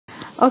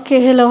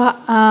Okay, hello.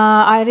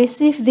 I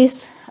received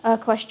this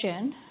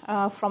question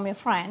from your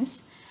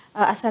friends.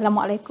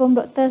 Assalamualaikum,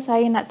 doktor.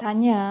 Saya nak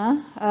tanya,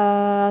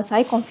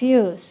 saya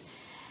confused.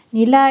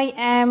 Nilai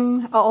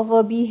M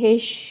over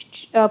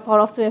BH power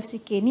of 2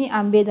 FCK ni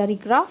ambil dari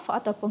graf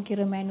ataupun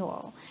kira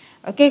manual.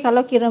 Okay,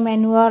 kalau kira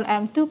manual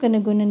M2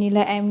 kena guna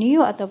nilai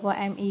MU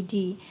ataupun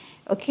MED.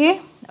 Okay,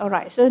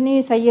 alright. So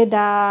ni saya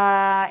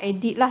dah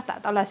edit lah,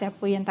 tak tahulah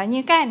siapa yang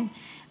tanya kan.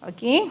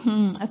 Okay,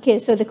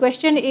 okay, so the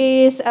question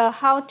is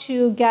how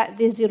to get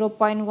this 0.1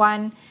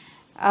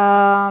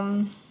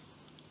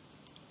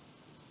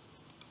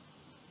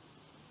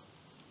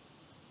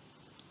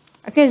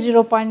 okay,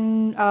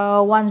 0.10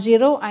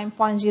 and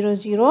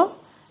 0.07.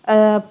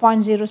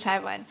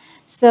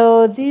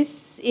 So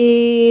this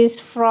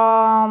is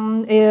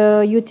from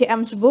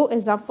UTM's book,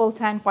 example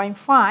 10.5,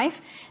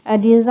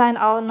 design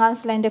our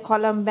non-slender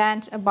column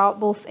band about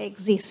both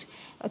axes.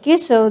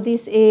 Okay, so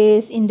this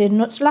is in the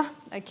notes lah.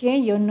 Okay,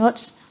 your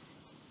notes.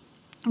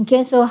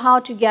 Okay, so how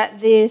to get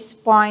this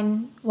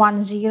 0.10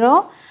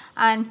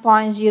 and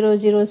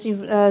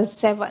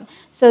 0.007.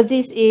 So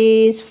this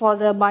is for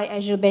the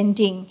biaxial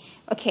bending.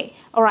 Okay,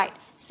 all right.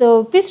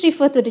 So please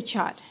refer to the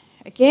chart.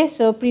 Okay,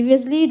 so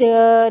previously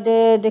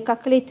the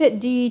calculated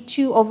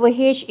D2 over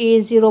H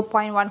is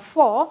 0.14.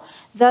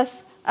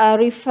 Thus,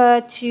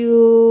 refer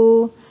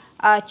to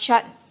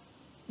chart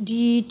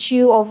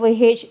D2 over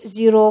H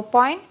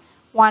 0.15.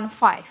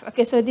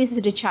 Okay, so this is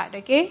the chart.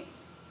 Okay.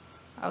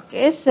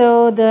 Okay,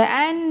 so the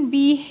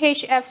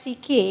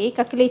NBHFCK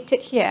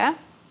calculated here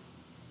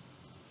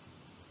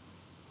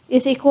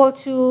is equal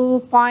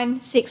to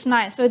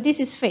 0.69. So this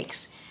is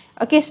fixed.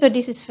 Okay, so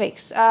this is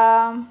fixed.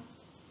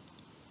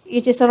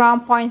 It is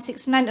around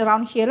 0.69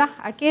 around here lah.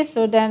 Okay,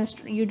 so then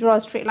you draw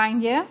a straight line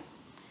here.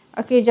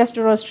 Okay, just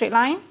draw a straight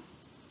line.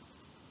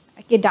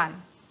 Okay, done.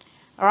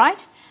 All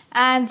right,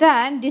 and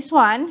then this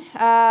one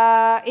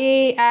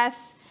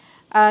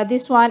this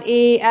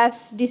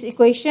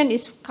equation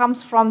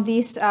comes from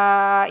this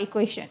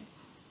equation.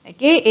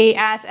 Okay, A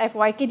as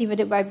FYK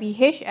divided by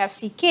BH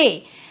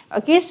FCK.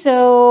 Okay,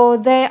 so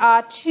there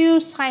are two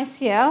signs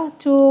here,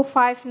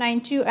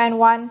 2592 and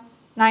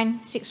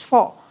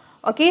 1964.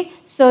 Okay,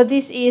 so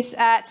this is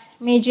at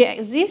major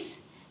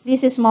axis,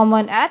 this is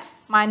moment at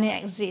minor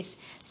axis.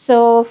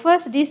 So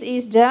first this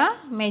is the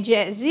major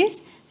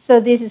axis, so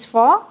this is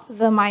for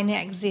the minor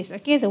axis,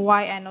 okay, the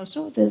Y and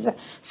also the Z.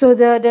 So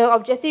the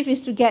objective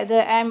is to get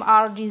the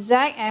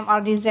MRDZ,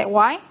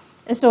 MRDZY.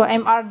 So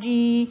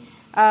MRD,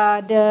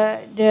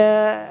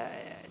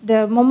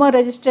 the moment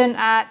resistant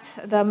at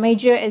the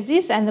major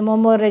axis and the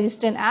moment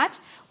resistant at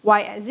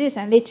Y axis.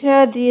 And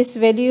later this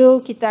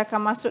value kita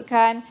akan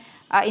masukkan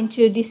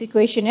into this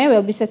equation.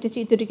 We'll be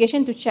substitute into the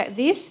equation to check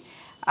this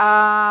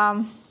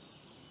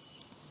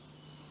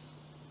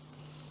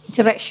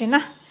interaction.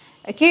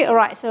 Okay,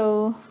 alright,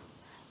 so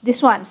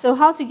this one. So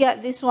how to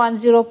get this one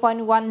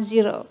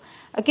 0.10?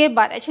 Okay,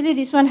 but actually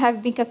this one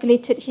have been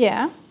calculated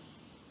here.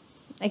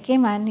 Okay,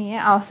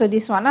 so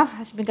this one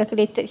has been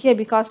calculated here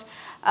because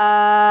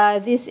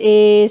this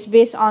is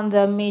based on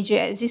the major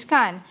axis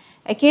kan.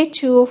 Okay,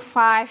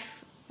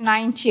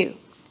 2592.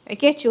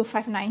 Okay,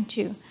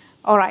 2592.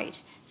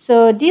 Alright.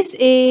 So this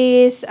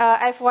is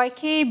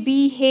FYK,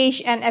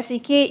 BH and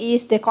FCK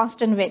is the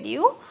constant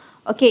value.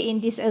 Okay, in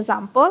this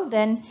example,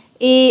 then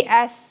A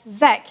as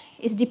Z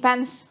it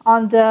depends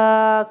on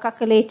the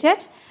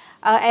calculated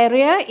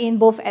area in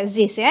both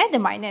axes, the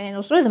minor and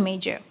also the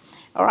major.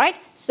 Alright,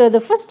 so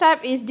the first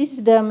step is this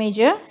is the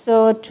major,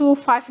 so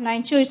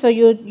 2592, so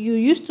you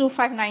use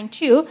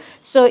 2592.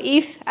 So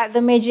if at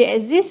the major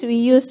axis we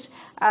use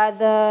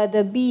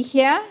the B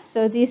here,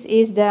 so this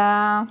is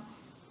the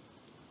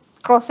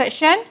cross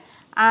section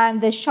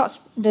and the short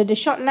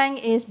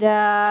length is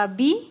the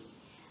B,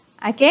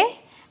 okay,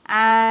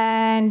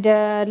 and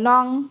the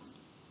long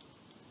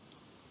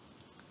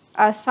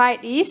side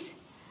is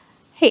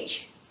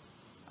H.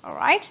 All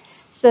right,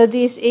 so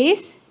this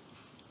is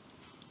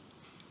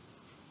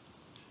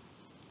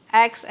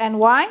X and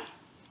Y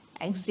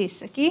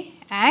axis. Okay,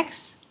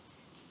 X,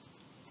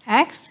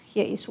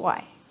 here is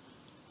Y.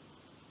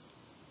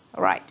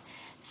 All right,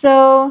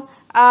 so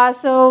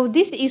so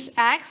this is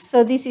X,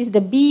 so this is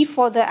the B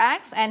for the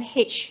X and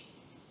H,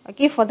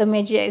 okay, for the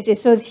major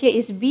axis. So here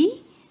is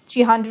B,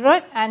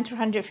 300 and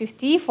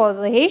 350 for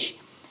the H.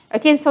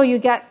 Okay, so you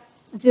get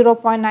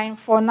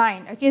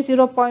 0.949. Okay,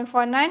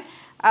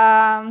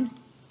 0.49.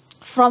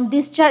 From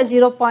this chart,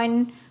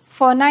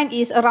 0.49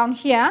 is around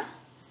here.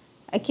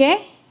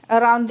 Okay,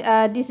 around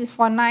this is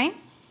 49.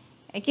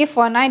 Okay,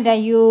 49.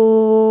 Then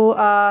you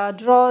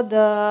draw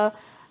the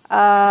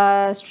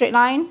straight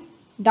line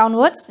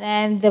downwards,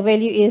 and the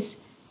value is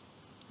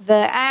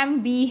the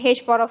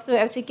MBH power of 2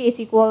 FCK is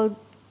equal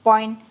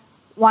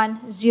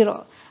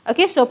 0.10.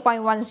 Okay, so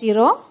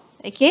 0.10.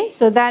 Okay,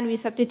 so then we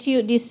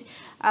substitute this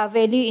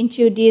value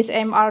into this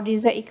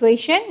MRDZ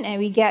equation and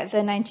we get the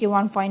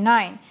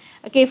 91.9.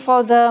 Okay,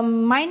 for the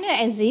minor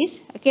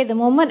axis, okay, the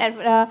moment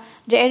at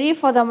the area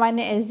for the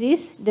minor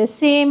axis, the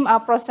same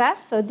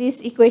process. So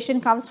this equation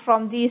comes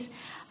from this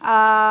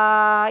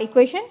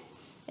equation.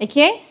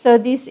 Okay, so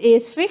this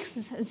is fixed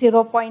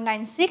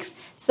 0.96.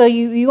 So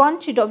you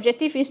want to, the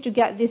objective is to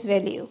get this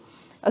value.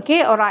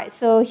 Okay, alright,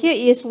 so here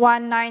is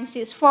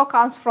 1964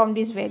 comes from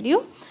this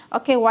value.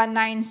 Okay,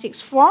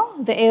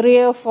 1964, the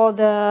area for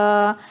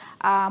the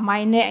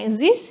minor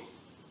axis.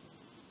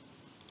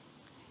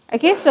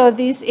 Okay, so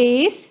this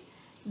is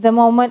the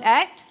moment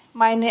at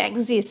minor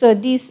axis. So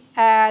this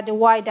the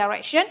y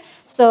direction.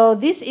 So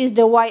this is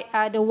the y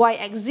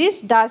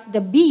axis. Thus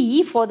the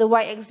b for the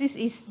y axis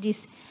is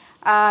this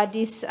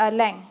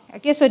length.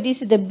 Okay, so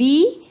this is the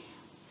b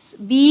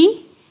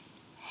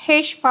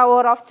h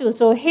power of 2.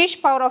 So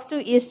h power of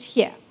 2 is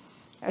here.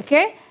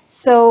 Okay,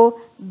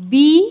 so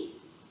b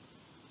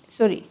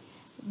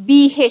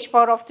h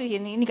power of 2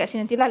 ini kat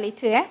sini nantilah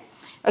later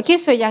Okay,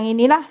 so yang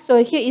inilah. So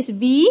here is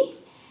b.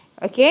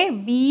 Okay,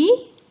 b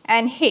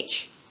and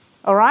h.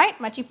 Alright,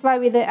 multiply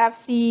with the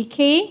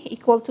FCK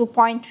equal to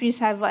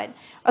 0.37.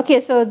 Okay,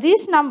 so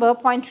this number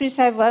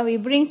 0.37 we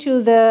bring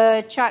to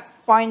the chart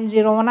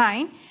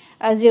 0.09,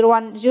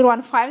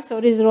 0.15,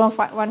 sorry,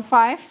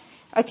 0.15.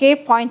 Okay,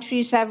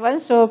 0.37.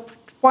 So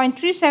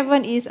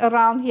 0.37 is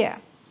around here.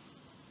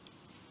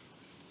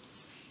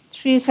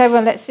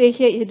 37, let's say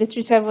here is the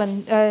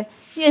 37. Here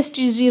is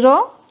 30.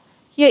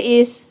 Here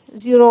is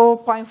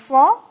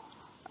 0.4.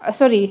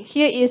 Sorry,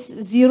 here is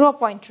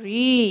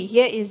 0.3.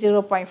 Here is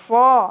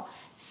 0.4.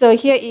 So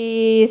here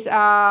is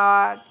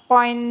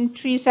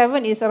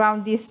 0.37 is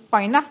around this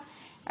point lah.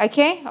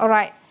 Okay,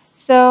 alright.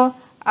 So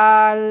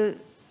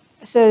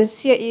so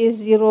here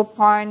is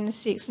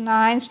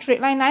 0.69 straight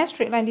line.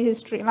 Straight line. This is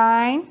straight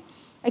line.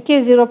 Okay,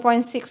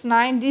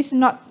 0.69. This is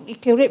not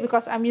accurate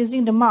because I'm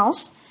using the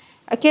mouse.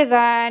 Okay,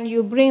 then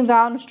you bring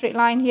down straight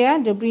line here.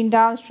 You bring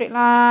down straight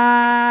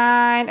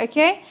line.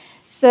 Okay,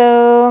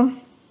 so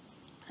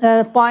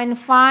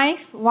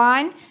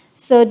 0.51.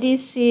 So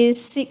this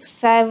is 6,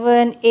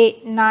 7,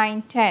 8,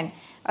 9, 10.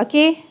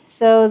 Okay,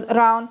 so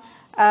around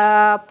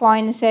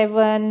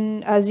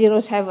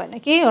 0.707.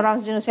 Okay, around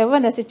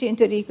 0.7. Let's substitute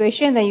into the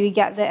equation. Then you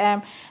get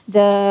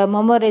the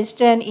moment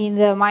resistance in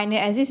the minor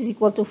axis is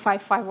equal to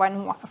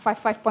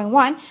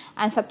 55.1,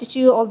 and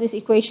substitute all this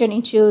equation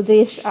into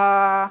this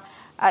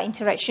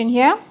interaction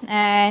here,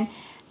 and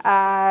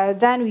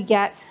then we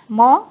get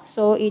more.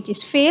 So it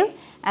is failed,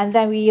 and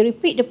then we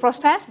repeat the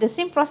process, the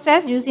same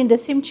process using the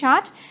same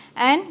chart,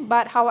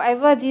 but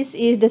however this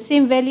is the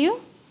same value.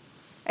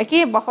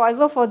 Okay, but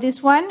however for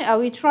this one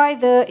we try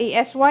the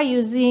ASY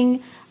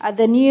using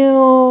the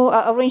new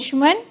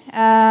arrangement,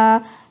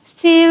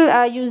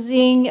 still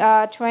using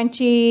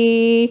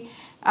 20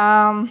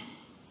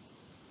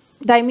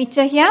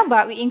 diameter here,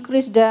 but we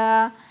increase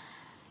the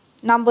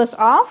numbers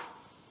of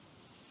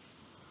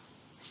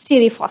steel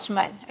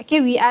reinforcement. Okay,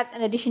 we add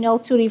an additional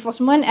 2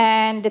 reinforcement,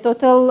 and the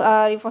total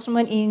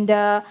reinforcement in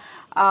the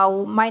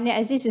minor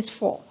axis is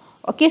 4.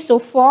 Okay, so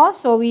 4.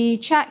 So we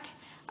check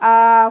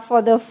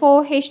for the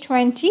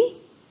 4H20.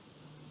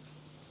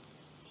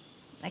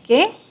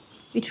 Okay,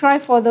 we try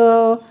for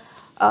the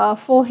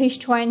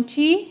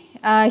 4H20.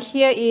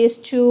 Here is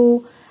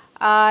 2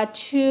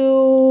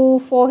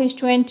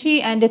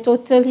 4H20, and the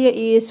total here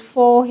is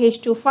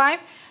 4H25,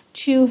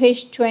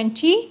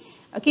 2H20.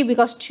 Okay,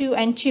 because 2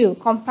 and 2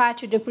 compared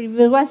to the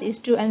previous ones is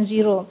 2 and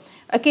 0.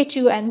 Okay,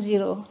 2 and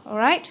 0.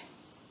 Alright.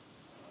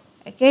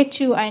 Okay,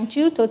 2 and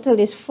 2, total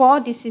is 4.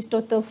 This is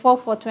total 4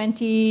 for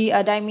 20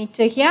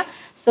 diameter here.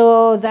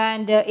 So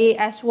then the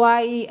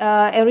ASY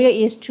area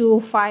is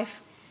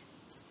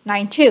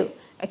 2592.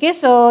 Okay,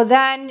 so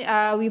then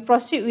we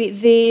proceed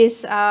with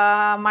this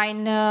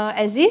minor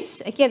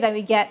axis. Okay, then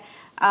we get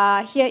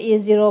here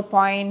is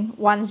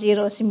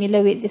 0.10,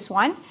 similar with this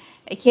one.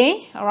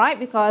 Okay, alright,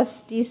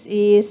 because this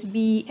is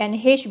B and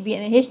H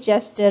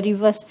just the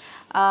reverse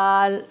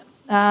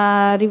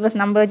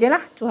number je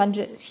lah,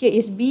 200. Here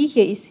is B,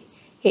 here is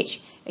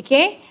H.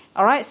 Okay,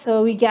 alright,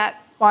 so we get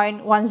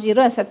 0.10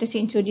 and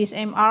substitute into this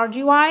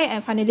MRGY,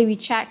 and finally we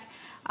check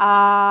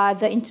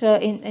the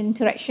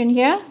interaction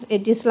here.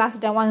 It is less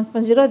than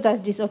 1.0,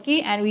 does this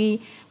okay, and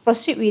we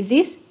proceed with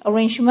this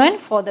arrangement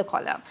for the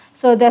column.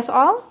 So that's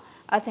all.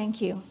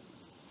 Thank you.